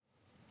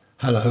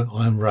Hello,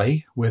 I'm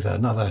Ray with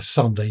another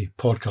Sunday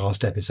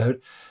podcast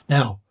episode.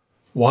 Now,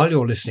 while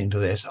you're listening to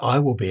this, I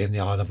will be in the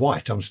Isle of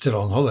Wight. I'm still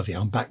on holiday.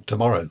 I'm back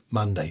tomorrow,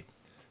 Monday.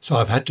 So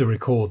I've had to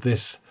record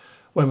this,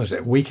 when was it,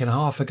 a week and a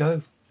half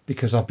ago?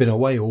 Because I've been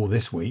away all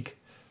this week,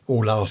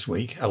 all last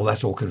week. Oh,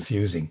 that's all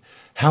confusing.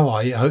 How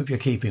are you? I hope you're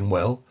keeping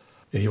well.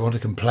 If you want to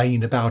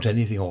complain about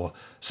anything or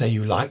say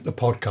you like the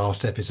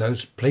podcast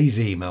episodes, please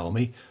email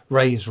me,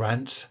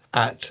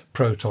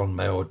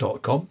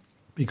 raysrants@protonmail.com.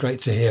 Be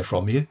great to hear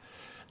from you.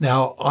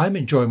 Now, I'm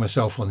enjoying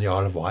myself on the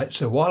Isle of Wight,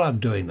 so while I'm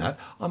doing that,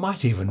 I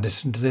might even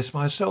listen to this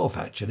myself,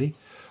 actually,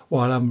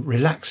 while I'm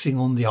relaxing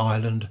on the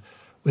island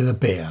with a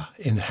beer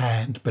in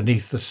hand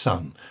beneath the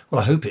sun.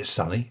 Well, I hope it's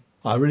sunny.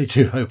 I really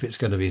do hope it's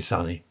going to be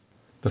sunny.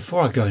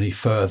 Before I go any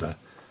further,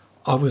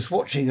 I was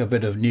watching a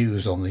bit of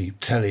news on the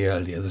telly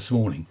earlier this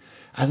morning,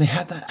 and they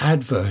had that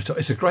advert.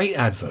 It's a great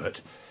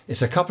advert.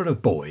 It's a couple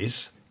of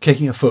boys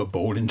kicking a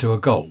football into a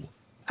goal.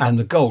 And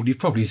the goal, you've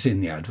probably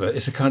seen the advert,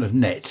 it's a kind of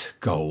net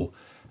goal.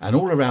 And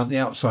all around the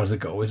outside of the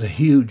goal is a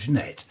huge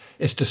net.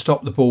 It's to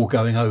stop the ball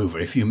going over.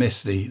 If you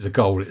miss the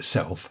goal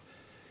itself,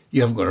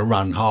 you haven't got to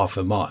run half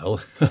a mile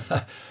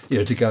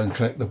to go and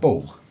collect the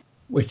ball,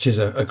 which is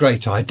a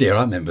great idea.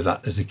 I remember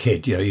that as a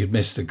kid. You'd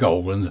miss the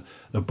goal and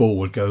the ball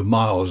would go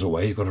miles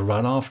away. You've got to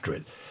run after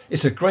it.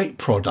 It's a great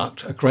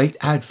product, a great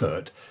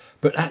advert.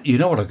 But you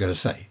know what I'm going to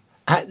say?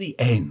 At the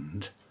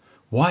end,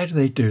 why do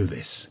they do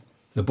this?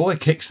 The boy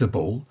kicks the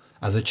ball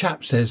and the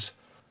chap says,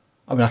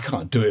 I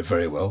can't do it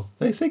very well.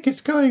 They think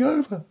it's going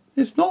over.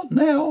 It's not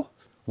now.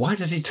 Why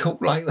does he talk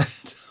like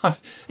that?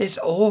 It's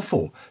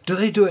awful. Do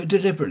they do it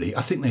deliberately?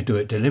 I think they do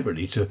it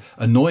deliberately to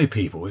annoy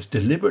people. It's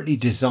deliberately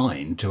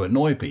designed to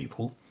annoy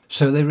people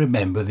so they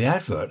remember the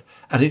advert.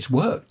 And it's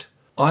worked.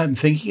 I'm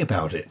thinking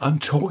about it. I'm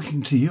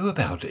talking to you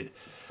about it.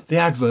 The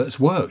advert's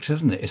worked,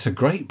 hasn't it? It's a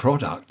great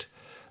product.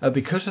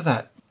 Because of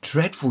that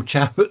dreadful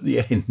chap at the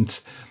end,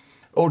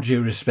 all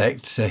due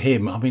respect to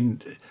him,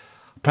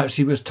 perhaps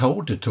he was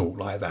told to talk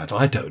like that.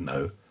 I don't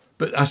know.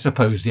 But I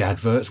suppose the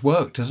advert's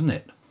worked, hasn't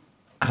it?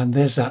 And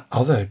there's that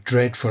other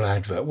dreadful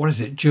advert. What is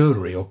it?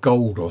 Jewellery or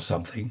gold or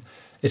something.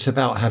 It's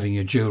about having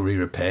your jewellery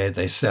repaired.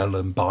 They sell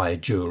and buy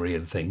jewellery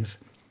and things.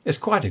 It's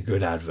quite a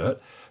good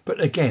advert. But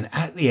again,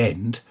 at the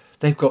end,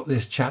 they've got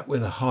this chap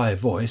with a high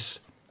voice.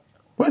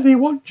 Whether you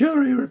want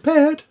jewellery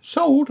repaired,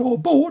 sold or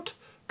bought,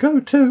 go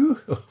to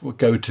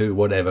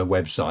whatever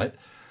website.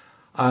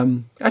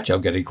 Actually,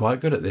 I'm getting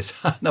quite good at this.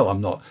 No,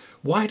 I'm not.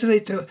 Why do they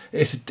do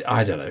it?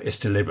 I don't know. It's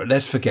deliberate.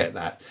 Let's forget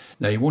that.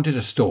 Now, you wanted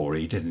a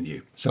story, didn't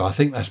you? So I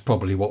think that's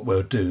probably what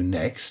we'll do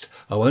next.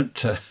 I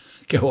won't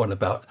go on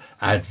about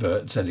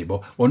adverts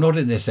anymore. Well, not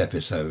in this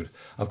episode.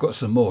 I've got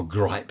some more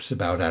gripes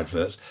about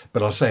adverts,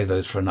 but I'll save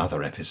those for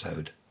another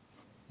episode.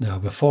 Now,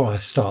 before I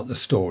start the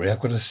story, I've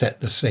got to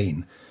set the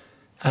scene.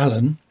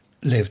 Alan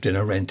lived in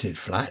a rented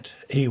flat.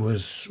 He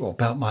was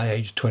about my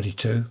age,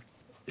 22.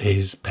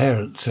 His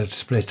parents had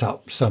split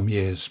up some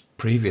years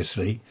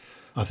previously.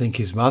 I think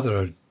his mother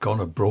had gone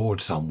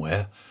abroad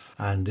somewhere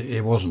and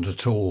it wasn't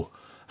at all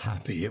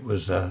happy. It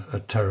was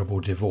a terrible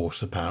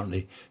divorce,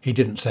 apparently. He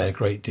didn't say a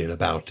great deal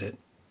about it.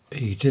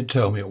 He did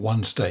tell me at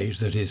one stage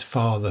that his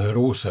father had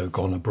also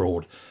gone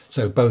abroad,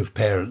 so both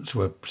parents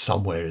were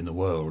somewhere in the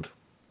world.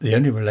 The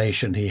only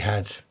relation he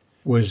had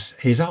was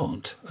his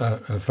aunt,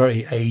 a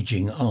very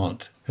ageing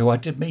aunt, who I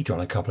did meet on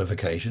a couple of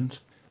occasions.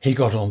 He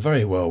got on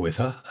very well with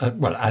her,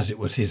 as it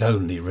was his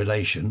only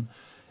relation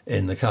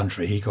in the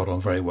country. He got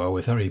on very well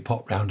with her. He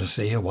popped round to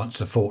see her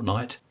once a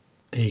fortnight.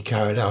 He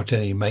carried out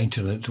any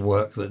maintenance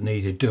work that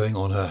needed doing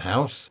on her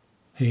house.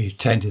 He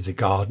tended the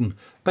garden,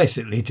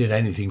 basically did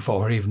anything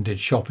for her, even did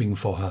shopping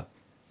for her.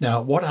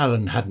 Now, what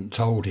Alan hadn't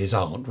told his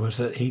aunt was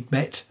that he'd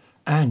met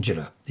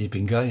Angela. He'd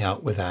been going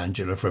out with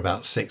Angela for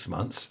about 6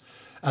 months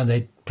and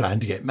they'd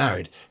planned to get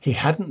married. He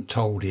hadn't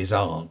told his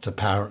aunt,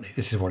 apparently,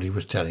 this is what he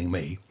was telling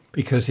me,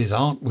 because his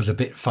aunt was a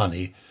bit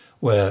funny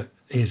where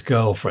his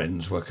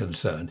girlfriends were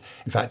concerned.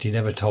 In fact, he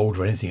never told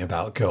her anything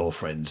about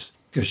girlfriends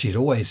because she'd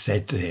always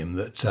said to him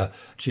that the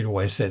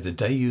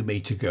day you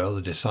meet a girl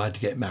and decide to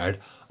get married,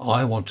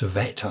 I want to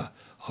vet her.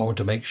 I want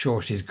to make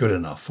sure she's good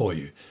enough for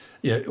you.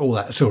 All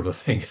that sort of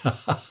thing,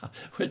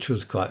 which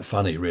was quite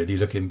funny, really,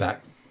 looking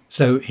back.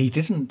 So he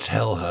didn't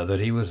tell her that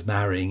he was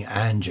marrying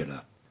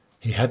Angela.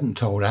 He hadn't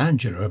told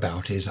Angela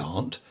about his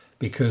aunt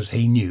because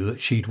he knew that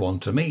she'd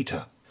want to meet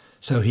her.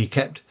 So he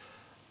kept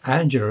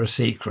Angela a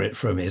secret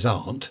from his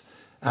aunt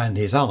and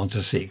his aunt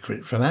a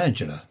secret from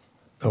Angela.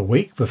 A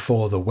week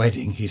before the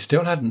wedding, he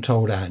still hadn't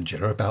told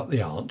Angela about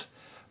the aunt,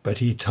 but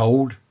he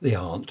told the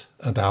aunt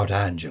about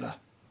Angela.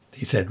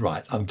 He said,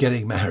 right, I'm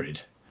getting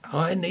married.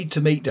 I need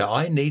to meet her.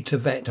 I need to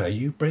vet her.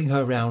 You bring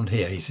her round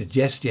here. He said,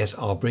 yes,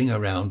 I'll bring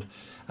her round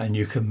and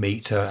you can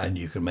meet her and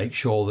you can make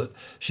sure that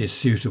she's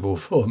suitable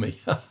for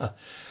me.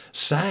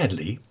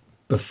 Sadly,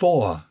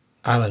 before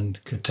Alan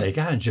could take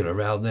Angela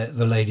round there,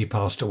 the lady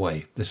passed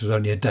away. This was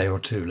only a day or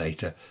two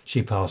later.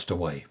 She passed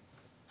away.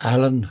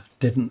 Alan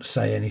didn't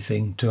say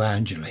anything to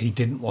Angela. He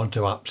didn't want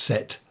to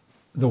upset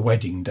the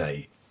wedding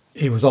day.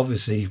 He was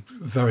obviously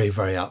very,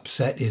 very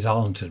upset. His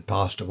aunt had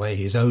passed away,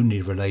 his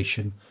only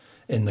relation.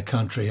 in the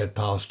country had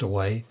passed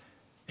away.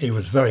 He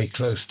was very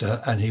close to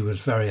her and he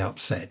was very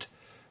upset.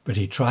 But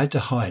he tried to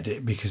hide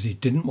it because he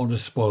didn't want to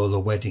spoil the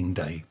wedding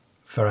day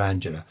for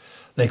Angela.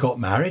 They got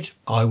married.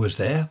 I was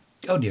there,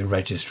 only a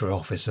registry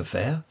office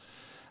affair,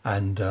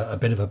 and a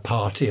bit of a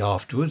party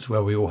afterwards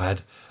where we all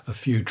had a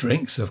few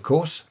drinks, of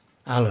course.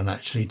 Alan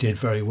actually did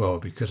very well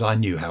because I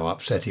knew how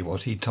upset he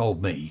was. He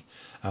told me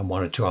and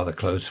one or two other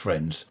close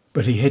friends,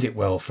 but he hid it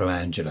well from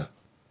Angela.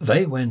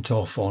 They went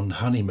off on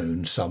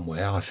honeymoon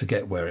somewhere. I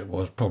forget where it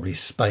was, probably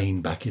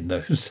Spain back in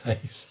those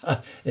days.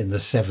 In the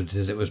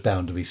 70s, it was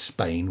bound to be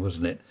Spain,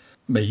 wasn't it?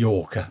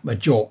 Majorca,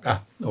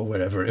 or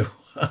whatever it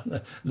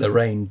was.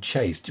 Lorraine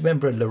Chase. Do you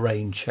remember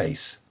Lorraine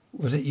Chase?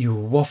 Was it You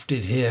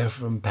Wafted Here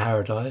from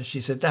Paradise?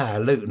 She said,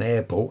 Luton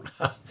Airport.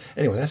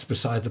 Anyway, that's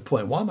beside the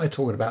point. Why am I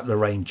talking about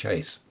Lorraine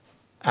Chase?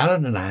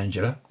 Alan and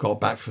Angela got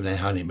back from their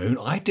honeymoon.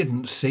 I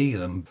didn't see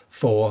them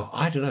for,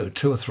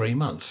 2 or 3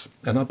 months.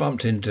 And I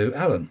bumped into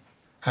Alan.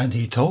 And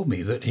he told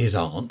me that his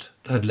aunt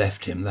had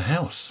left him the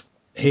house.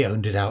 He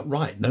owned it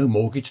outright, no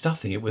mortgage,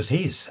 nothing. It was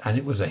his, and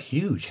it was a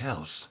huge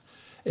house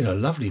in a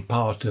lovely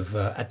part of,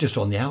 just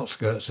on the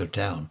outskirts of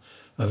town,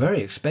 a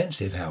very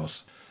expensive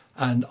house.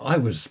 And I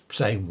was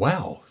saying,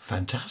 wow,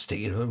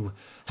 fantastic,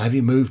 have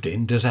you moved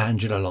in? Does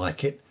Angela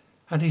like it?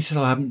 And he said,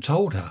 I haven't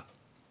told her.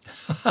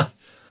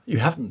 You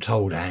haven't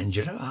told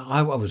Angela?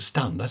 I was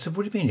stunned. I said,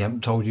 what do you mean you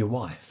haven't told your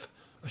wife?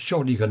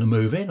 Surely you're going to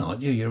move in,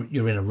 aren't you?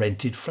 You're in a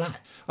rented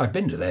flat. I'd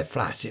been to their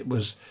flat. It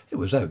was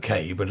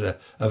okay, but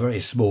a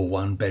very small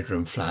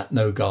one-bedroom flat,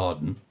 no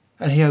garden.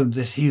 And he owned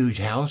this huge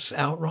house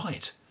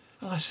outright.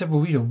 And I said,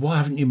 well, why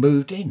haven't you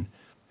moved in?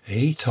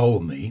 He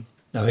told me,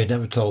 now he'd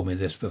never told me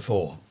this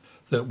before,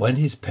 that when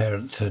his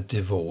parents had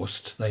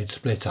divorced, they'd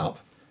split up.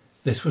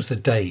 This was the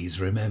days,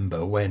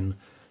 remember, when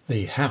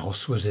the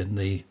house was in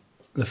the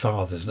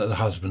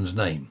husband's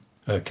name.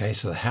 Okay,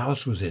 so the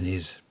house was in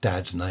his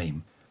dad's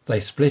name. They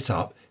split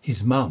up.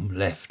 His mum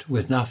left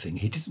with nothing.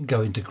 He didn't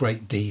go into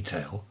great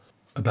detail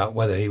about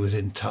whether he was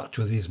in touch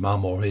with his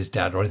mum or his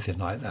dad or anything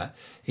like that.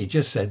 He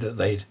just said that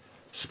they'd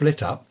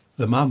split up.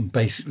 The mum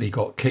basically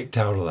got kicked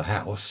out of the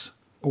house.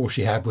 All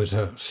she had was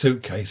her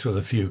suitcase with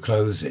a few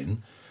clothes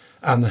in,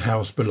 and the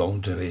house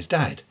belonged to his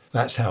dad.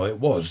 That's how it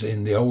was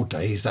in the old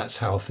days. That's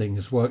how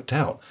things worked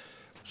out.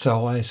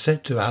 So I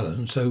said to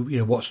Alan, so,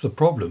 what's the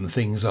problem?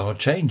 Things are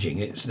changing.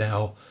 It's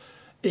now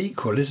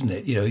equal, isn't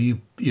it?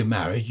 You're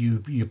married, you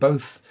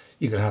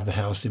can have the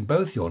house in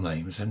both your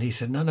names. And he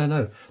said,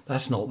 no,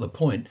 that's not the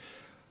point.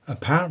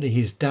 Apparently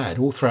his dad,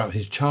 all throughout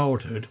his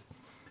childhood,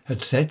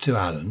 had said to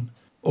Alan,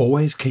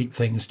 always keep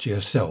things to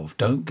yourself.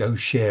 Don't go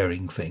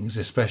sharing things,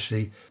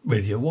 especially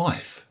with your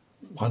wife.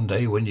 One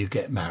day when you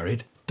get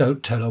married,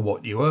 don't tell her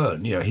what you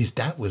earn. His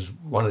dad was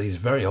one of these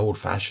very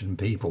old-fashioned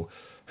people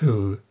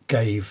who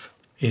gave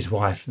his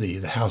wife the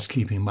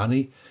housekeeping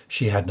money.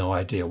 She had no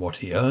idea what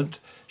he earned.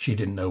 She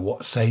didn't know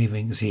what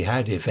savings he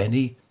had, if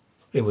any.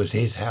 It was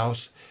his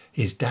house.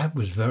 His dad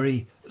was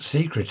very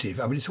secretive.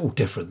 I mean, it's all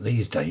different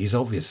these days,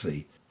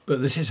 obviously.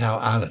 But this is how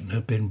Alan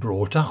had been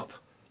brought up.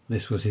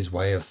 This was his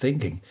way of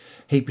thinking.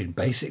 He'd been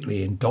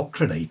basically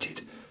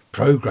indoctrinated,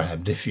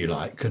 programmed, if you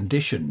like,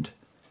 conditioned.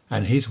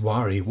 And his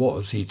worry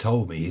was, he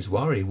told me,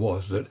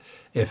 that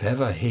if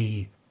ever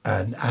he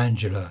and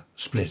Angela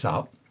split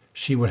up,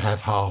 she would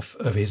have half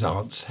of his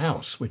aunt's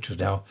house, which was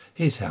now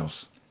his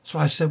house. So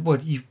I said, well,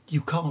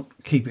 you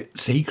can't keep it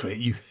secret.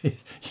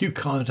 You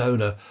can't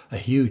own a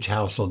huge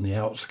house on the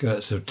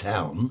outskirts of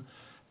town.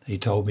 He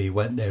told me he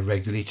went there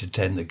regularly to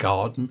tend the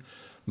garden,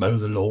 mow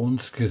the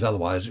lawns, because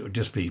otherwise it would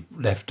just be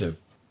left a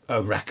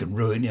rack and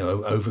ruin,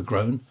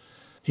 overgrown.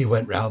 He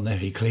went round there,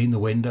 he cleaned the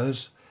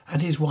windows,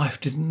 and his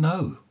wife didn't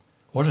know.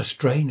 What a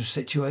strange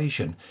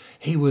situation.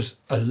 He was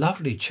a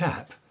lovely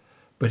chap,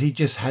 but he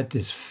just had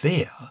this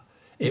fear,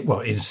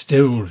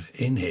 instilled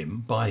in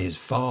him by his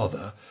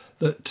father,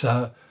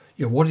 that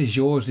what is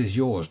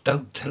yours.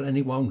 Don't tell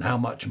anyone how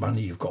much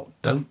money you've got.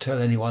 Don't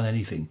tell anyone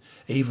anything,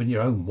 even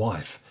your own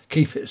wife.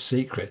 Keep it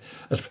secret.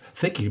 As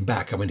thinking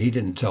back, he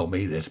didn't tell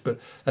me this, but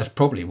that's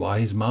probably why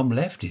his mum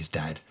left his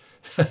dad.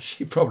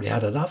 She probably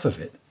had enough of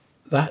it.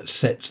 That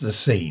sets the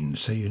scene,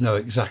 so you know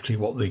exactly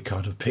what the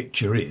kind of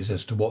picture is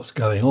as to what's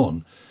going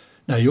on.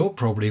 Now, you're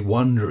probably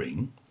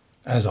wondering,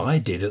 as I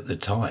did at the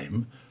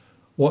time,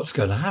 what's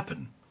going to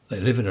happen. They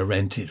live in a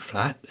rented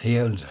flat. He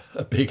owns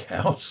a big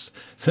house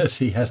that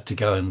he has to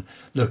go and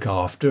look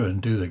after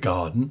and do the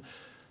garden.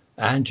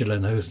 Angela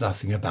knows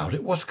nothing about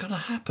it. What's going to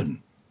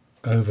happen?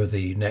 Over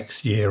the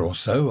next year or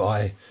so,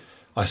 I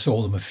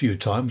saw them a few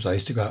times. I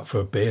used to go out for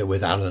a beer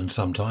with Alan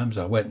sometimes.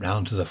 I went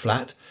round to the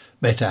flat,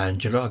 met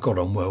Angela. I got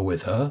on well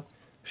with her.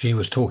 She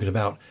was talking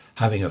about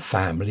having a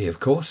family, of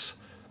course,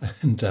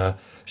 and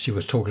she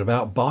was talking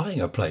about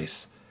buying a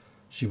place.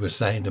 She was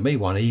saying to me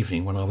one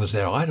evening when I was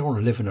there, I don't want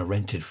to live in a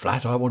rented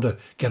flat. I want to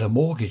get a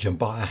mortgage and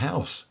buy a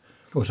house.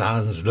 Of course,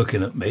 Alan's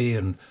looking at me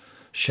and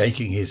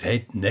shaking his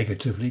head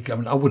negatively.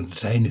 I wouldn't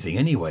say anything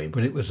anyway,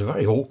 but it was a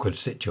very awkward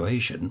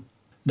situation,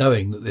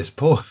 knowing that this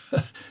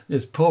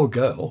poor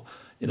girl,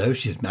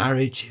 she's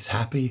married, she's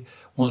happy,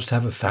 wants to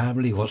have a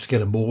family, wants to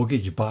get a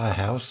mortgage, buy a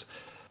house.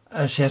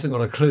 And she hasn't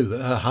got a clue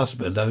that her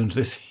husband owns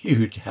this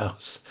huge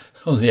house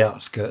on the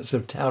outskirts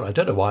of town. I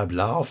don't know why I'm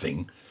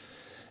laughing.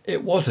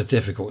 It was a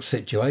difficult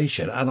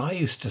situation, and I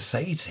used to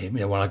say to him,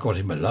 when I got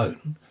him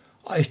alone,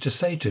 I used to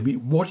say to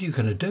him, what are you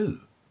going to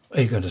do?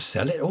 Are you going to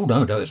sell it? Oh,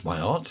 no, it's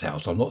my aunt's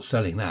house. I'm not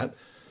selling that.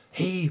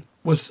 He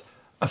was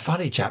a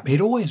funny chap.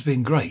 He'd always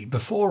been great.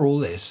 Before all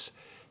this,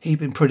 he'd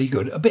been pretty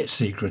good, a bit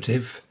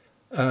secretive.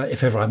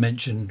 If ever I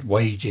mentioned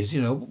wages,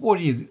 what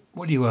are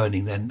you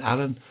earning then,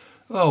 Alan?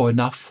 Oh,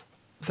 enough.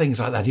 Things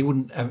like that. He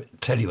wouldn't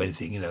tell you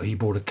anything. He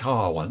bought a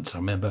car once, I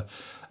remember,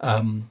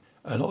 an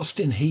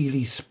Austin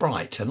Healey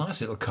Sprite, a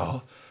nice little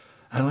car.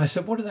 And I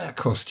said, what did that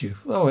cost you?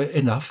 Oh,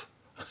 enough.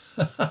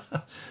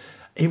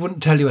 He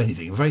wouldn't tell you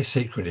anything, very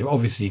secretive.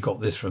 Obviously, he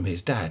got this from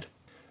his dad.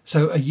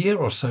 So a year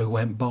or so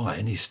went by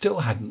and he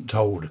still hadn't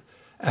told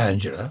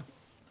Angela,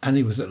 and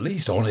he was at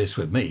least honest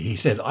with me. He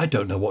said, I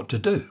don't know what to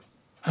do.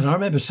 And I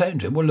remember saying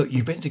to him, well, look,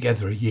 you've been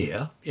together a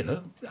year,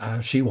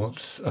 she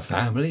wants a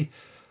family.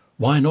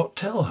 Why not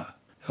tell her?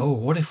 Oh,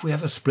 what if we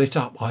ever split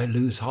up? I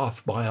lose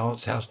half my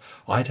aunt's house.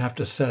 I'd have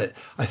to sell it.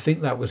 I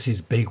think that was his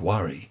big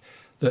worry,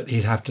 that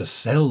he'd have to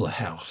sell the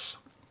house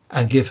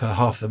and give her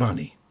half the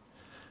money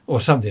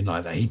or something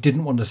like that. He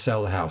didn't want to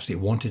sell the house. He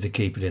wanted to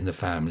keep it in the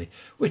family,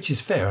 which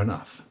is fair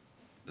enough.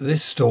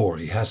 This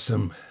story has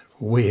some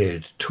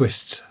weird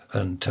twists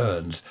and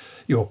turns.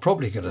 You're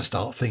probably going to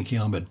start thinking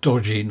I'm a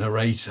dodgy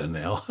narrator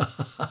now.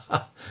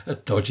 A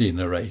dodgy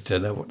narrator.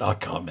 No, I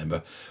can't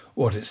remember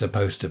what it's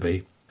supposed to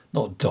be.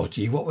 Not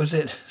dodgy. What was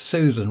it?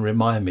 Susan,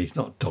 remind me.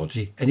 Not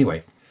dodgy.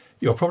 Anyway,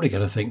 you're probably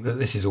going to think that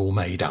this is all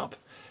made up.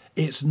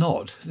 It's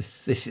not.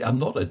 I'm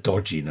not a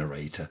dodgy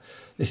narrator.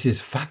 This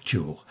is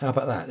factual. How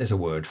about that? There's a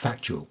word,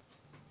 factual.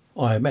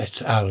 I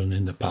met Alan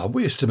in the pub.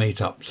 We used to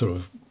meet up sort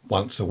of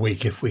once a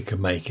week if we could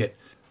make it.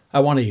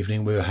 One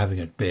evening we were having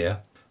a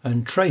beer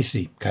and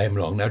Tracy came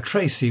along. Now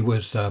Tracy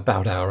was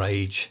about our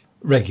age,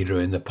 regular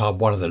in the pub,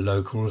 one of the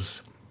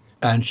locals.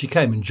 And she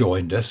came and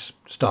joined us,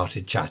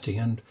 started chatting,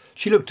 and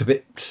she looked a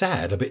bit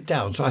sad, a bit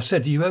down. So I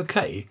said, are you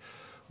okay?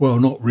 Well,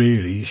 not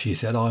really, she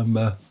said. I'm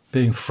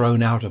being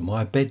thrown out of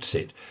my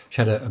bedsit.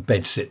 She had a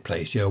bedsit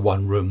place,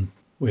 one room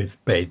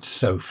with bed,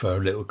 sofa, a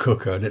little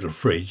cooker, a little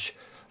fridge,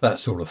 that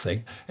sort of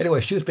thing.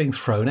 Anyway, she was being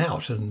thrown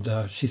out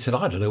and she said,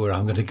 I don't know where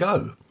I'm going to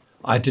go.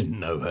 I didn't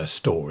know her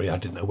story. I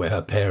didn't know where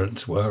her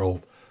parents were,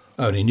 or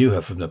only knew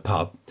her from the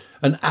pub.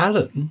 And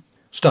Alan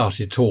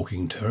started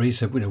talking to her. He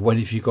said, when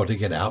have you got to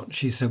get out? And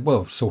she said,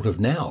 well, sort of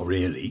now,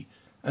 really.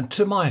 And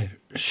to my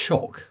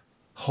shock,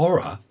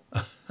 horror,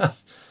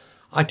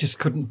 I just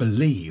couldn't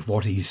believe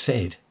what he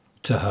said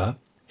to her.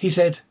 He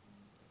said,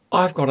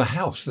 I've got a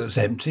house that's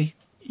empty.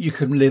 You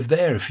can live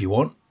there if you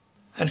want.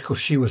 And of course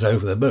she was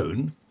over the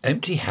moon.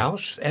 Empty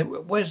house?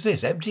 Where's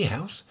this? Empty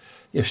house?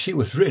 Yeah, she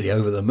was really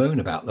over the moon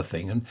about the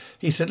thing. And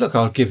he said, look,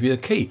 I'll give you a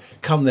key.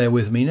 Come there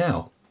with me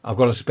now. I've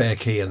got a spare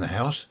key in the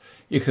house.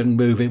 You can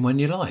move in when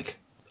you like.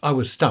 I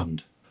was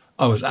stunned.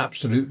 I was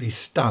absolutely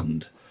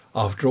stunned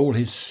after all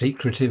his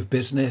secretive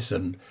business.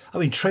 And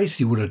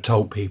Tracy would have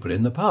told people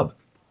in the pub.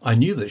 I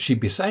knew that she'd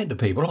be saying to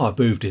people, I've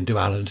moved into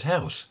Alan's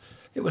house.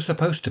 It was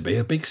supposed to be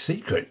a big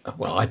secret.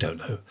 Well, I don't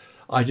know.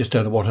 I just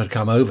don't know what had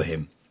come over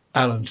him.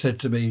 Alan said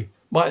to me,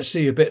 might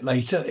see you a bit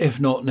later, if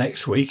not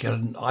next week.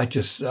 And I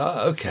just,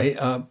 okay,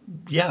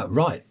 yeah,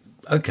 right,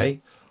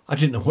 okay. I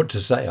didn't know what to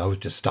say. I was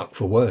just stuck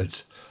for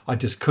words. I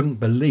just couldn't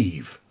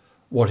believe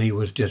what he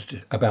was just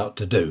about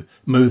to do,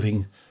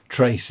 moving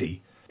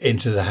Tracy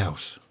into the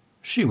house.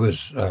 She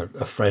was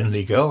a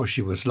friendly girl.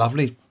 She was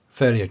lovely,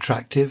 fairly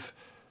attractive,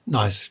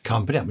 nice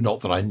company.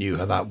 Not that I knew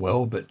her that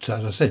well, but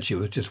as I said, she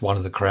was just one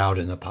of the crowd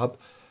in the pub.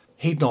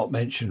 He'd not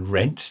mentioned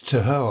rent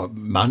to her or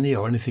money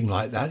or anything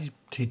like that.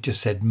 He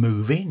just said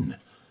move in.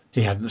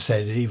 He hadn't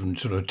said it even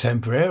sort of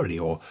temporarily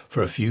or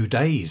for a few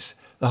days.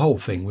 The whole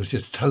thing was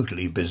just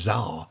totally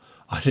bizarre.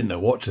 I didn't know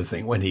what to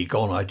think. When he'd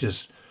gone,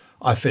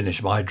 I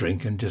finished my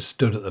drink and just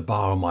stood at the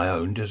bar on my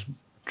own, just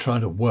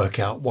trying to work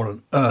out what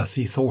on earth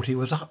he thought he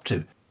was up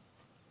to.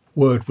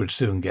 Word would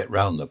soon get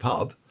round the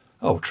pub.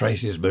 Oh,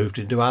 Tracy's moved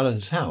into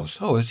Alan's house.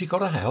 Oh, has he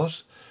got a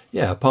house?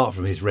 Yeah, apart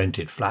from his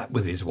rented flat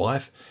with his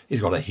wife,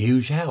 he's got a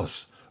huge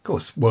house. Of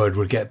course, word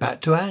would get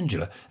back to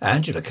Angela.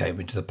 Angela came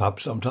into the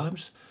pub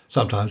sometimes.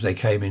 Sometimes they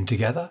came in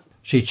together.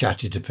 She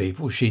chatted to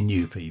people. She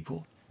knew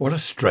people. What a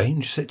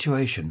strange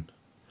situation.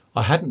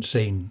 I hadn't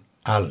seen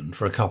Alan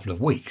for a couple of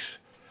weeks.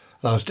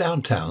 And I was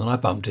downtown and I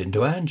bumped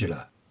into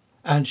Angela.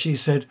 And she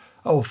said,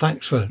 oh,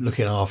 thanks for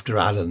looking after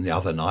Alan the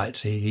other night.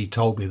 He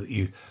told me that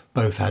you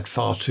both had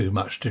far too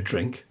much to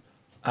drink.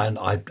 And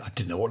I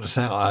didn't know what to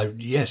say.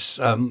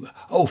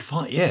 Oh,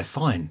 fine, yeah,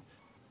 fine.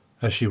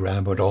 As she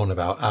rambled on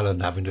about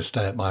Alan having to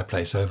stay at my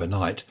place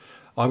overnight,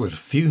 I was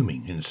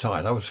fuming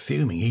inside. I was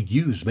fuming. He'd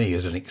used me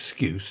as an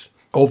excuse,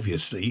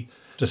 obviously,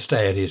 to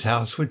stay at his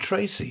house with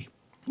Tracy.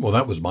 Well,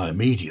 that was my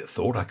immediate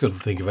thought. I couldn't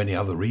think of any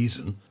other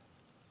reason.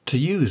 To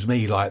use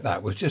me like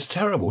that was just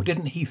terrible.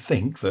 Didn't he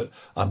think that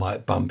I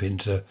might bump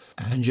into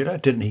Angela?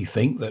 Didn't he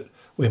think that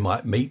we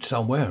might meet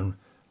somewhere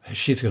and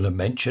she's going to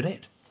mention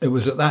it? It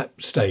was at that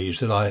stage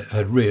that I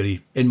had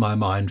really, in my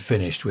mind,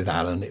 finished with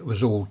Alan. It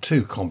was all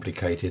too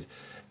complicated.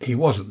 He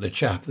wasn't the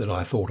chap that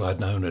I thought I'd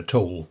known at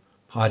all,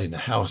 hiding the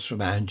house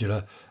from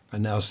Angela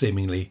and now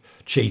seemingly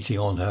cheating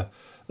on her.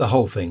 The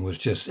whole thing was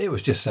just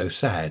so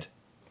sad.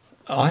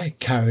 I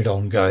carried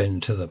on going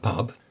to the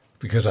pub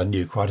because I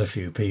knew quite a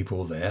few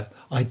people there.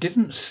 I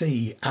didn't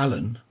see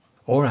Alan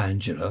or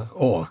Angela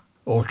or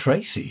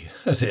Tracy,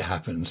 as it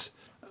happens.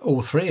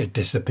 All three had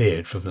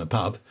disappeared from the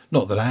pub.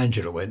 Not that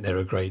Angela went there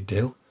a great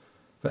deal,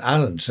 but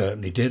Alan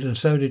certainly did, and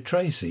so did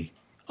Tracy.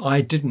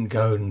 I didn't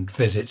go and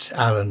visit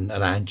Alan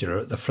and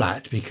Angela at the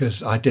flat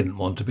because I didn't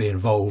want to be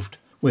involved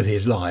with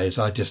his lies.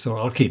 I just thought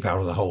I'll keep out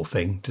of the whole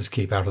thing, just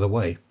keep out of the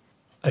way.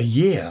 A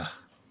year,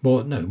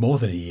 more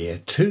than a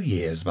year, 2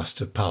 years must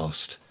have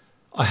passed.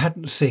 I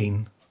hadn't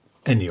seen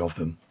any of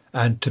them,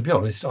 and to be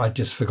honest, I'd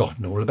just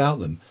forgotten all about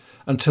them,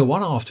 until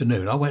one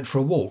afternoon I went for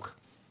a walk.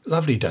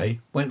 Lovely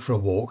day, went for a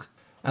walk,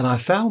 and I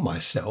found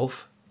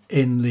myself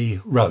in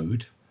the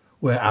road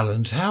where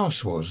Alan's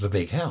house was, the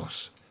big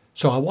house.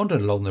 So I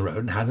wandered along the road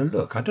and had a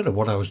look. I don't know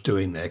what I was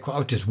doing there. I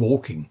was just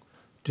walking,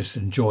 just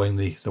enjoying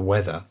the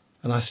weather.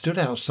 And I stood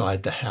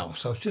outside the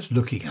house. I was just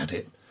looking at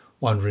it,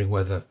 wondering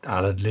whether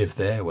Alan lived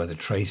there, whether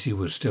Tracy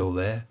was still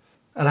there.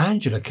 And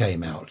Angela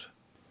came out.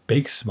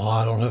 Big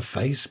smile on her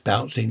face,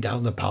 bouncing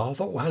down the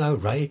path. Oh, hello,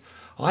 Ray.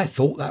 I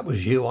thought that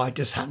was you. I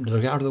just happened to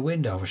look out of the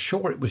window. I was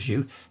sure it was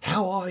you.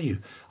 How are you?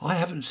 I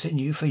haven't seen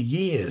you for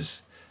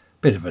years.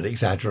 Bit of an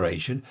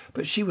exaggeration,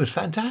 but she was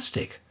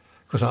fantastic.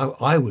 Because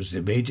I was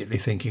immediately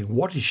thinking,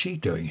 what is she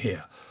doing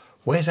here?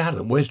 Where's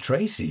Alan? Where's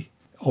Tracy?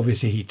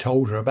 Obviously, he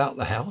told her about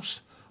the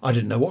house. I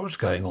didn't know what was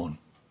going on.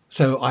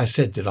 So I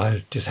said that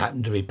I just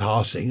happened to be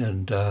passing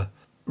and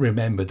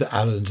remembered that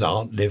Alan's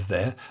aunt lived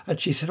there. And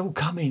she said, oh,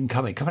 come in,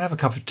 come and have a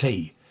cup of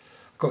tea.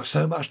 I've got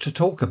so much to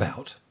talk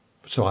about.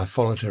 So I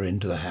followed her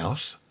into the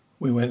house.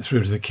 We went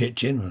through to the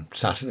kitchen and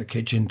sat at the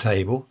kitchen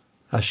table.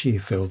 As she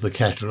filled the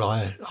kettle,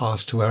 I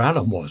asked where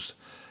Alan was.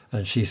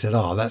 And she said,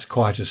 that's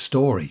quite a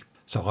story.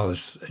 So I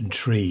was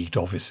intrigued,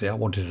 obviously. I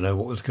wanted to know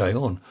what was going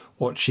on,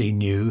 what she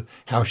knew,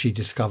 how she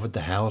discovered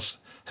the house,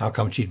 how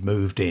come she'd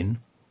moved in.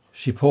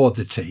 She poured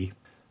the tea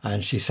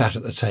and she sat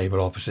at the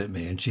table opposite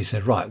me and she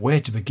said, right,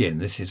 where to begin?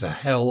 This is a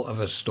hell of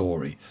a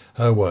story.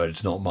 Her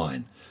words, not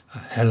mine. A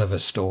hell of a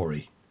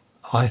story.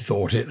 I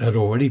thought it had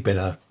already been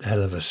a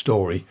hell of a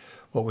story,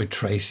 what with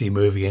Tracy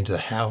moving into the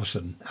house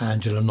and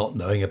Angela not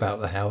knowing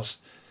about the house.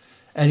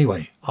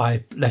 Anyway,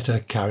 I let her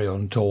carry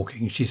on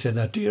talking. She said,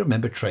 now, do you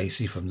remember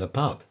Tracy from the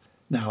pub?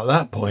 Now, at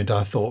that point,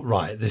 I thought,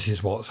 right, this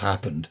is what's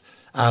happened.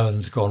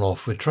 Alan's gone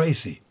off with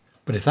Tracy.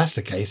 But if that's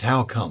the case,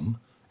 how come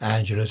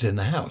Angela's in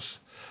the house?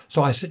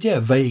 So I said, yeah,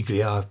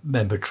 vaguely, I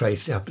remember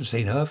Tracy. I haven't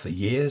seen her for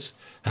years.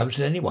 Haven't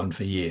seen anyone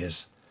for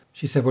years.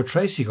 She said, well,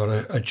 Tracy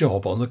got a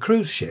job on the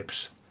cruise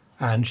ships.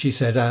 And she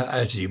said,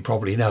 as you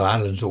probably know,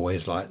 Alan's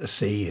always liked the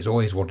sea. He's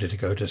always wanted to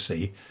go to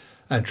sea.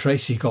 And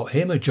Tracy got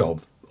him a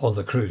job on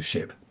the cruise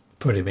ship,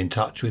 put him in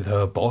touch with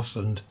her boss,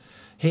 and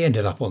he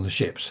ended up on the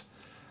ships.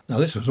 Now,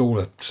 this was all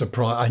a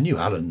surprise. I knew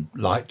Alan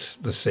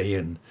liked the sea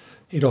and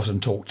he'd often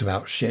talked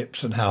about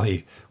ships and how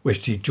he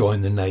wished he'd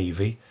joined the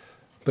Navy.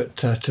 But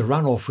to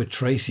run off with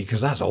Tracy,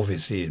 because that's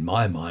obviously in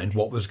my mind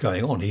what was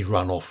going on. He'd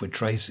run off with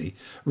Tracy,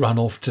 run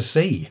off to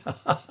sea.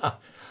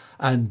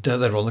 And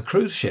they're on the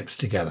cruise ships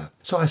together.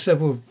 So I said,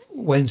 well,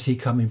 when's he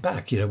coming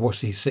back? What's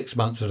he, 6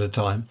 months at a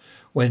time?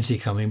 When's he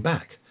coming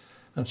back?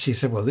 And she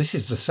said, well, this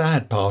is the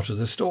sad part of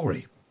the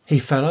story. He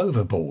fell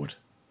overboard.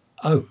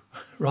 Oh,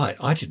 right.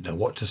 I didn't know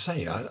what to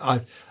say.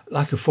 I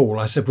like a fool,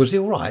 I said, was he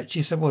all right?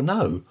 She said, well,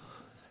 no.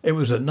 It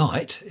was at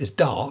night. It's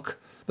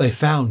dark. They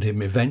found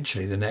him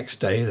eventually the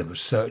next day. They were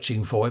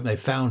searching for him. They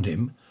found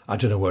him. I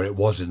don't know where it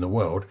was in the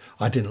world.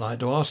 I didn't like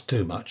to ask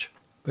too much.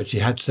 But she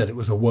had said it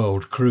was a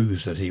world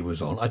cruise that he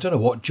was on. I don't know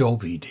what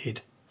job he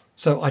did.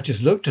 So I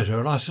just looked at her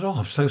and I said,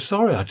 I'm so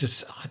sorry. I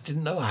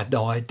didn't know. I had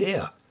no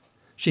idea.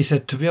 She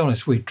said, to be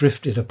honest, we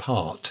drifted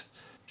apart.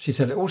 She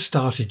said it all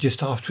started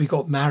just after we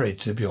got married,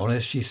 to be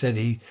honest. She said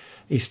he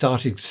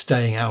started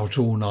staying out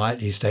all night.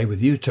 He stayed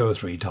with you 2 or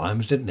 3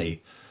 times, didn't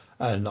he?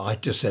 And I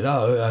just said,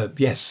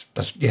 yes,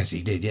 yes,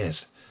 he did,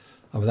 yes.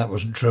 I mean, that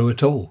wasn't true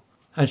at all.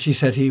 And she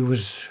said he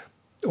was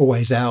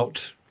always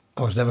out.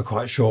 I was never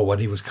quite sure when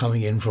he was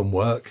coming in from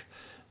work,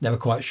 never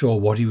quite sure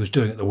what he was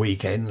doing at the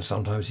weekend.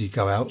 Sometimes he'd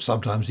go out,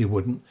 sometimes he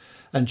wouldn't.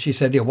 And she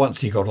said, yeah,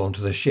 once he got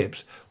onto the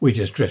ships, we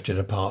just drifted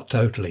apart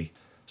totally.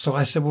 So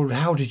I said, well,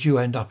 how did you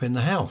end up in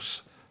the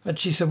house? And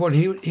she said, well,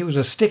 he was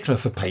a stickler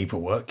for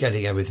paperwork,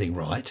 getting everything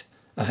right,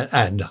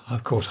 and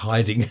of course,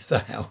 hiding the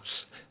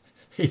house.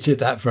 He did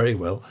that very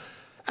well.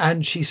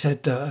 And she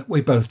said,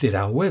 we both did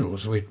our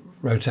wills. We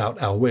wrote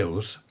out our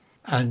wills.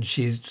 And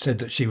she said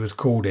that she was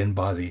called in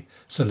by the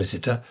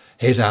solicitor.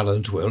 Here's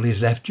Alan's will.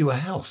 He's left you a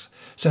house.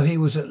 So he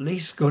was at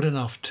least good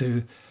enough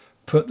to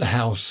put the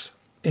house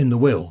in the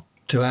will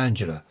to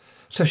Angela.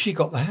 So she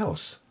got the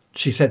house.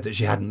 She said that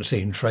she hadn't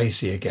seen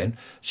Tracy again.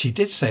 She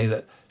did say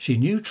that she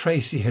knew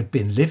Tracy had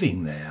been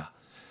living there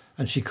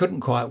and she couldn't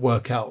quite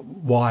work out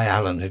why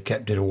Alan had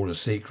kept it all a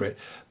secret.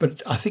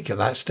 But I think at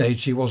that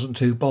stage she wasn't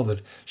too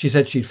bothered. She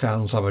said she'd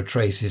found some of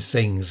Tracy's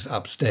things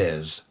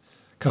upstairs,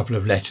 a couple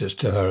of letters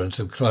to her and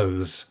some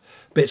clothes,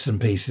 bits and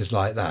pieces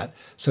like that.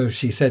 So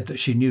she said that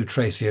she knew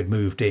Tracy had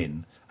moved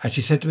in. And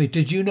she said to me,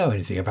 "Did you know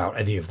anything about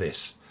any of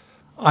this?"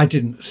 I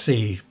didn't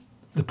see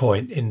the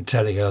point in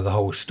telling her the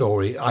whole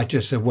story. I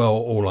just said, well,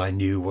 all I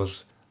knew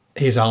was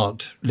his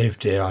aunt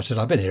lived here. I said,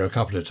 I've been here a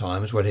couple of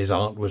times when his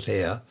aunt was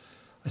here.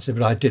 I said,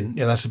 but I didn't,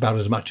 that's about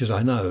as much as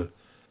I know.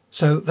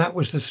 So that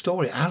was the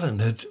story. Alan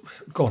had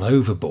gone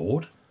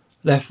overboard,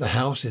 left the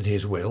house in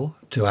his will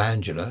to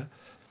Angela.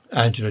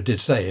 Angela did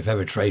say, if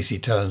ever Tracy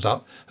turns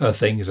up, her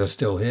things are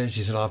still here.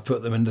 She said, I've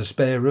put them in the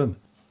spare room.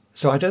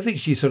 So I don't think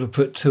she sort of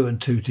put two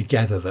and two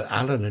together that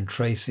Alan and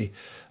Tracy,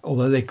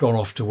 although they'd gone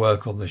off to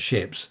work on the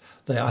ships,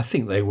 I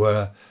think they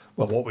were,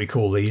 well, what we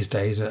call these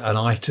days an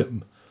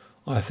item.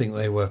 I think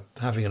they were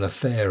having an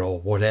affair or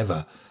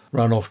whatever,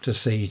 run off to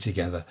sea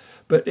together.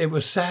 But it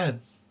was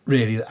sad,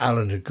 really, that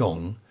Alan had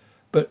gone.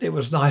 But it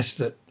was nice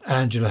that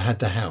Angela had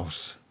the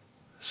house.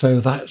 So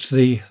that's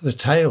the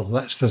tale,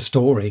 that's the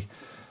story.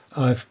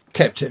 I've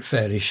kept it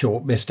fairly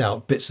short, missed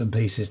out bits and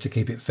pieces to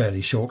keep it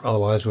fairly short,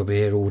 otherwise we'll be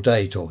here all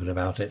day talking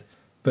about it.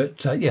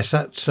 But yes,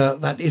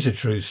 that is a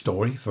true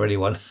story for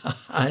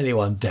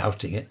anyone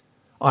doubting it.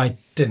 I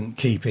didn't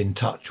keep in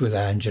touch with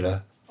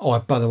Angela. Oh,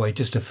 by the way,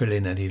 just to fill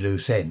in any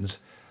loose ends,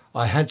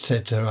 I had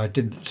said to her I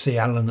didn't see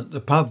Alan at the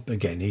pub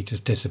again. He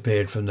just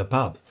disappeared from the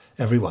pub.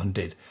 Everyone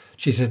did.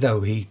 She said, no,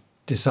 he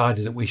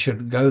decided that we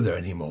shouldn't go there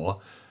anymore.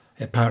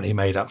 Apparently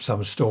made up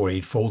some story.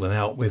 He'd fallen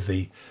out with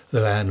the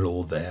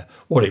landlord there.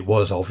 What it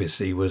was,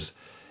 obviously, was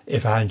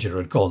if Angela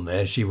had gone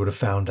there, she would have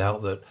found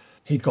out that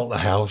he'd got the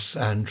house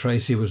and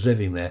Tracy was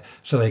living there.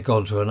 So they'd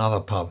gone to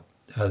another pub,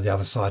 the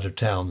other side of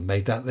town,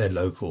 made that their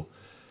local.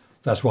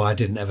 That's why I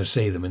didn't ever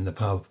see them in the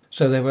pub.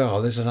 So there we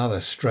are. There's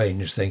another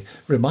strange thing.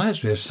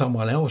 Reminds me of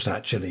someone else,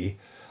 actually.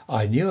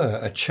 I knew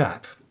a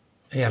chap.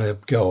 He had a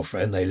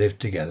girlfriend. They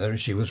lived together and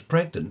she was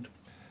pregnant.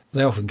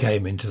 They often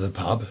came into the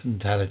pub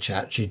and had a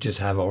chat. She'd just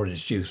have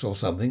orange juice or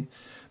something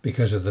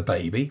because of the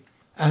baby.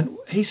 And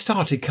he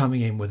started coming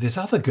in with this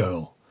other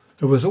girl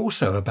who was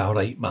also about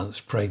 8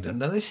 months pregnant.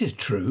 Now, this is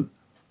true.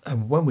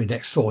 And when we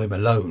next saw him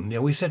alone,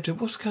 we said to him,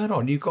 what's going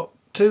on? You've got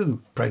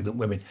 2 pregnant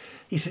women.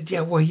 He said,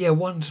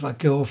 one's my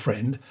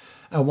girlfriend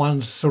and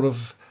one's sort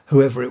of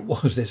whoever it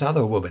was, this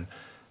other woman.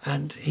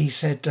 And he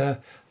said,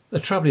 the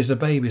trouble is the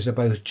babies are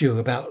both due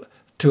about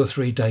 2 or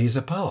 3 days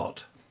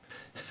apart.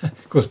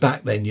 Of course,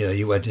 back then,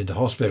 you went into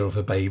hospital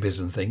for babies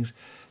and things.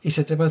 He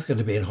said they're both going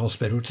to be in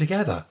hospital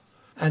together.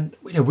 And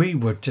we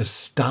were just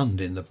stunned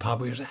in the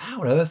pub. We said,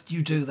 how on earth do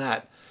you do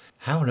that?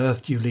 How on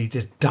earth do you lead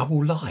this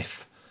double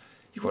life?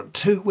 You've got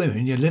 2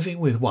 women, you're living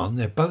with one,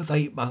 they're both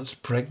 8 months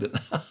pregnant.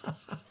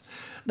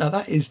 Now,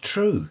 that is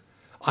true.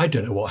 I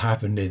don't know what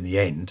happened in the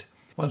end.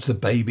 Once the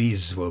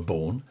babies were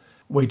born,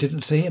 we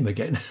didn't see him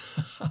again.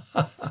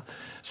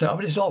 So,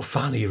 it's not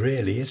funny,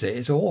 really, is it?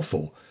 It's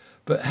awful.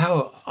 But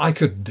how I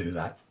couldn't do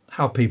that.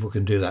 How people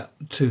can do that.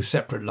 2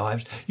 separate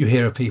lives. You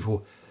hear of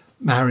people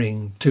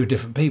marrying 2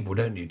 different people,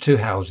 don't you? 2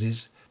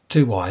 houses,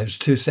 2 wives,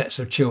 2 sets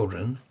of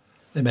children.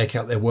 They make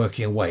out they're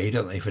working away,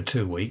 don't they, for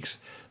 2 weeks.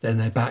 Then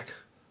they're back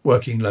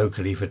working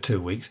locally for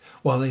 2 weeks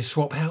while they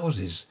swap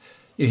houses.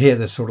 You hear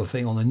this sort of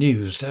thing on the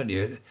news, don't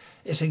you?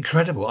 It's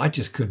incredible. I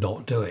just could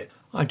not do it.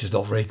 I'm just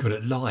not very good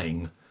at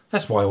lying.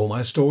 That's why all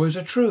my stories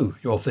are true,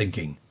 you're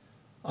thinking.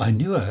 I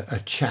knew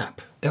a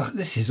chap.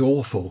 This is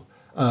awful.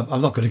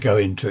 I'm not going to go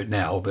into it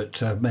now,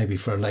 but maybe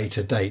for a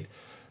later date.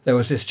 There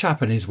was this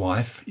chap and his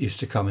wife used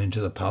to come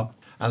into the pub,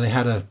 and they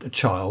had a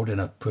child in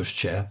a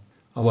pushchair.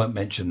 I won't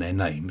mention their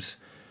names.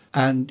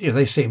 And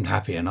they seemed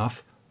happy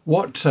enough.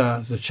 What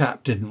the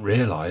chap didn't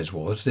realise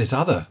was this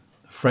other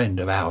friend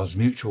of ours,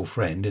 mutual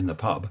friend in the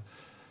pub,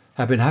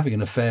 had been having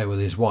an affair with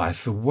his wife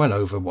for well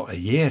over, a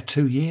year,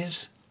 2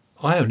 years?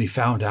 I only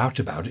found out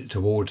about it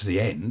towards the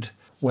end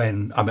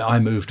when, I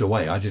moved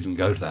away. I didn't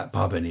go to that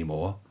pub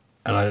anymore,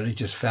 and I only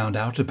just found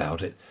out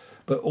about it.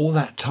 But all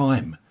that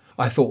time,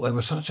 I thought they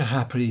were such a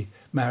happily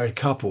married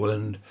couple,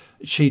 and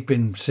she'd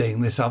been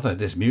seeing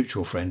this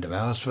mutual friend of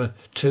ours for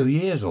 2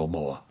 years or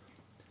more.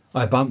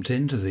 I bumped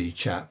into the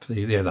chap,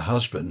 the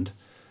husband,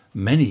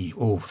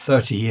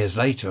 30 years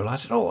later, and I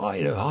said,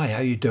 hi,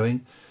 how you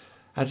doing?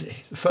 And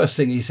the first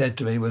thing he said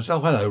to me was,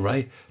 oh, hello,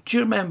 Ray. Do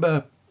you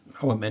remember,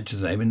 I won't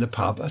mention the name, in the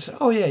pub? I said,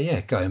 oh,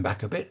 yeah, going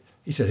back a bit.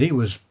 He said he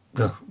was,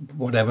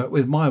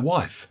 with my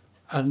wife.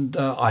 And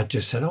I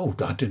just said, oh,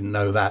 I didn't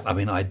know that.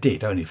 I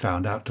did, only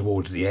found out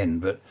towards the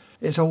end, but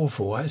it's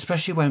awful,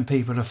 especially when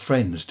people are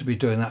friends, to be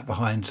doing that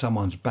behind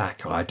someone's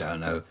back. I don't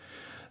know.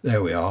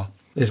 There we are.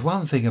 There's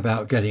one thing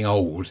about getting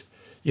old.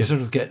 You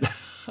sort of get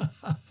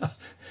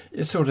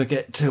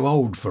too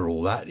old for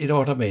all that. You know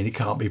what I mean? You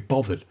can't be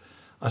bothered.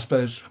 I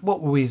suppose, what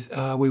were we?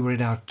 We were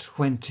in our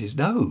 20s.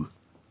 No,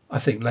 I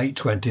think late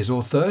 20s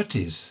or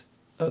 30s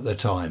at the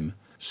time.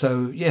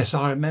 So, yes,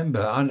 I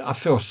remember. I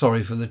feel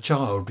sorry for the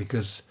child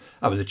because,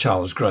 the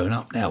child's grown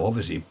up now.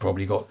 Obviously,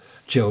 probably got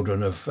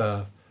children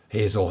of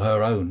his or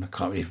her own. I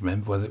can't even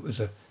remember whether it was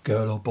a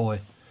girl or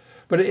boy.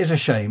 But it is a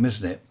shame,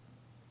 isn't it?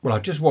 Well,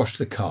 I've just washed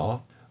the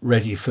car,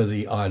 ready for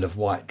the Isle of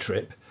Wight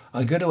trip.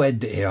 I'm going to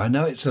end it here. I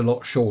know it's a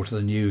lot shorter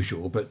than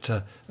usual, but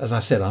as I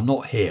said, I'm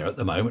not here at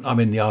the moment. I'm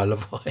in the Isle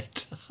of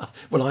Wight.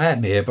 Well, I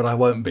am here, but I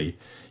won't be.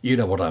 You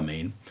know what I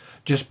mean.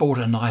 Just bought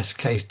a nice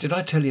case. Did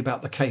I tell you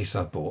about the case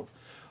I bought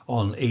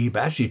on eBay?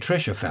 Actually,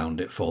 Tricia found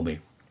it for me.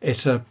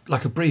 It's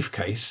like a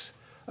briefcase,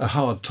 a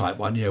hard type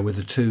one, with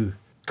the 2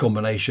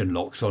 combination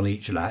locks on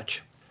each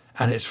latch.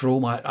 And it's for all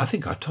my... I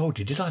think I told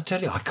you. Did I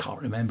tell you? I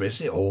can't remember.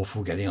 Isn't it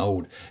awful getting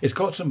old? It's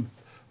got some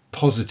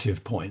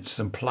positive points,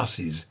 some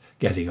pluses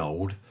getting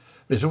old.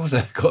 It's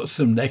also got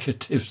some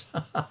negatives.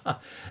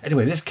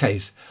 Anyway, this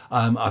case,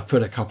 I've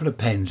put a couple of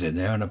pens in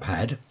there and a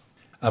pad.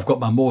 I've got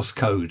my Morse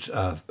code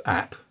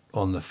app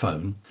on the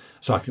phone,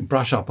 so I can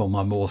brush up on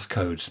my Morse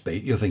code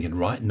speed. You're thinking,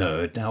 right,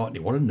 nerd now, aren't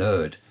you? What a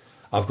nerd.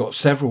 I've got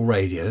several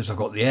radios. I've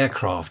got the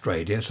aircraft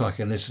radio, so I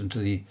can listen to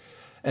the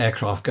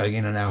aircraft going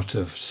in and out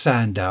of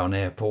Sandown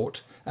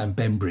Airport and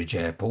Bembridge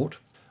Airport.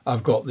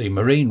 I've got the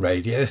marine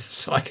radio,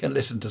 so I can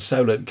listen to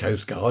Solent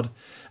Coast Guard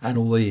and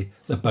all the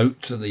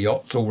boats and the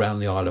yachts all around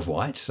the Isle of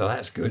Wight, so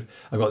that's good.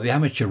 I've got the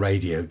amateur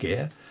radio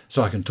gear,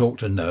 so I can talk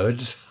to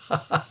nerds.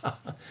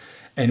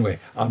 Anyway,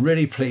 I'm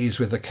really pleased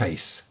with the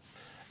case.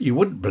 You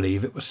wouldn't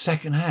believe it was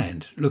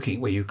second-hand.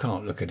 Well, you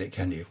can't look at it,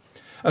 can you?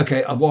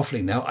 Okay, I'm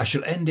waffling now. I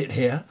shall end it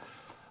here.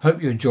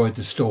 Hope you enjoyed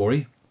the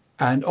story.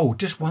 And,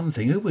 just one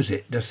thing. Who was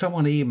it?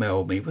 Someone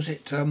emailed me. Was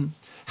it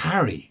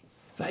Harry?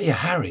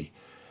 Harry.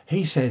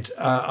 He said,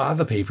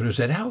 other people have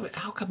said,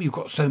 how come you've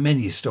got so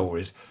many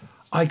stories?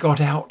 I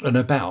got out and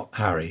about,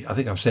 Harry. I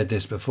think I've said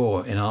this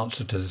before in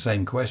answer to the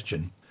same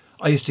question.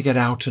 I used to get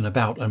out and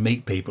about and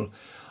meet people.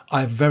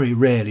 I very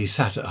rarely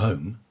sat at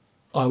home.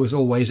 I was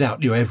always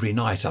out, every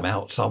night I'm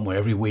out somewhere.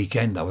 Every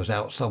weekend I was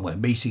out somewhere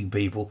meeting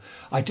people.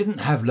 I didn't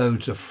have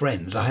loads of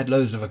friends. I had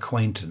loads of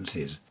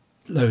acquaintances,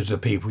 loads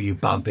of people you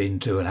bump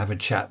into and have a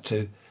chat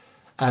to.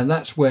 And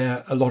that's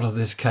where a lot of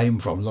this came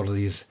from, a lot of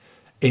these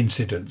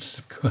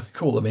incidents,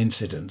 call them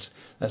incidents.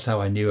 That's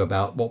how I knew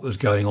about what was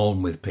going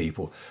on with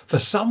people. For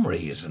some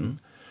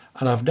reason,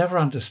 and I've never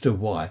understood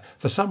why,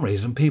 for some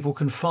reason people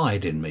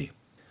confide in me.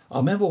 I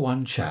remember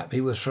one chap,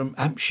 he was from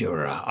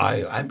Hampshire.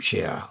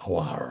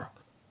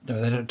 No,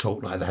 they don't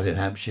talk like that in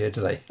Hampshire, do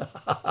they?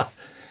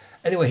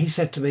 Anyway, he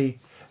said to me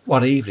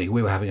one evening,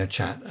 we were having a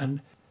chat,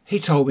 and he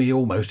told me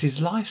almost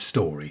his life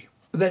story.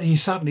 Then he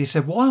suddenly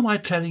said, why am I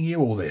telling you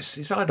all this?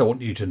 He said, I don't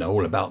want you to know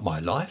all about my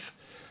life.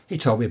 He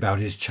told me about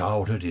his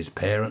childhood, his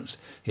parents,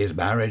 his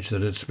marriage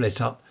that had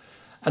split up.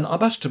 And I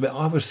must admit,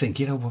 I was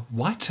thinking,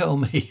 why tell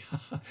me?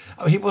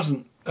 I mean, he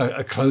wasn't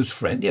a close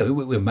friend. We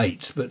were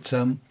mates, but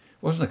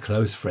wasn't a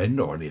close friend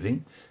or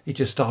anything. He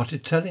just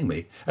started telling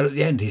me. And at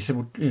the end, he said,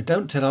 well,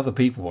 don't tell other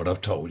people what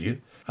I've told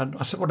you. And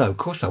I said, well, no, of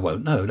course I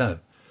won't. No.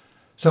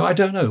 So I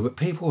don't know, but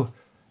people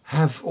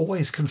have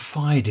always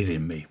confided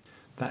in me.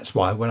 That's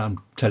why when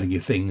I'm telling you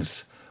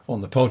things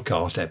on the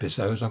podcast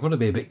episodes, I've got to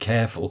be a bit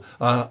careful.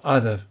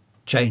 Either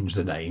change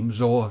the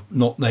names or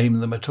not name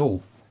them at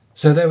all.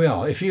 So there we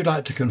are. If you'd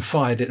like to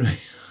confide in me,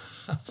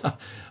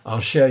 I'll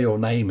share your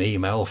name,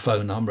 email,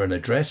 phone number and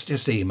address.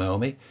 Just email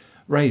me,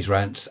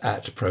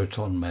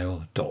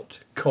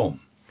 raiserants@protonmail.com.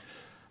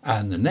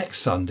 And the next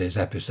Sunday's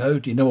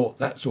episode, you know what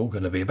that's all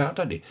going to be about,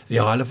 don't you? The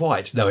Isle of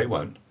Wight. No, it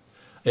won't.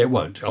 It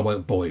won't. I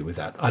won't bore you with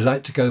that. I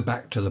like to go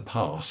back to the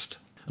past.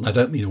 And I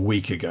don't mean a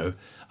week ago.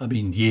 I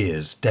mean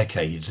years,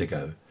 decades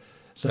ago.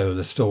 So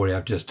the story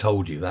I've just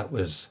told you, that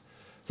was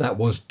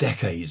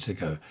decades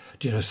ago.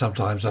 Do you know,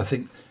 sometimes I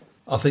think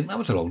that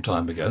was a long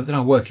time ago. Then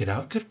I work it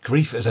out. Good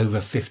grief, it was over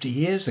 50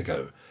 years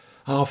ago.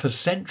 Half a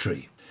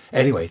century.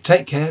 Anyway,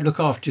 take care. Look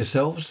after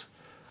yourselves.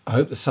 I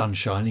hope the sun's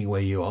shining where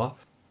you are.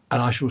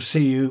 And I shall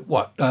see you,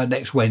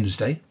 next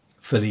Wednesday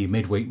for the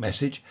midweek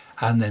message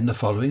and then the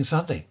following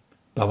Sunday.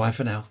 Bye-bye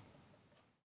for now.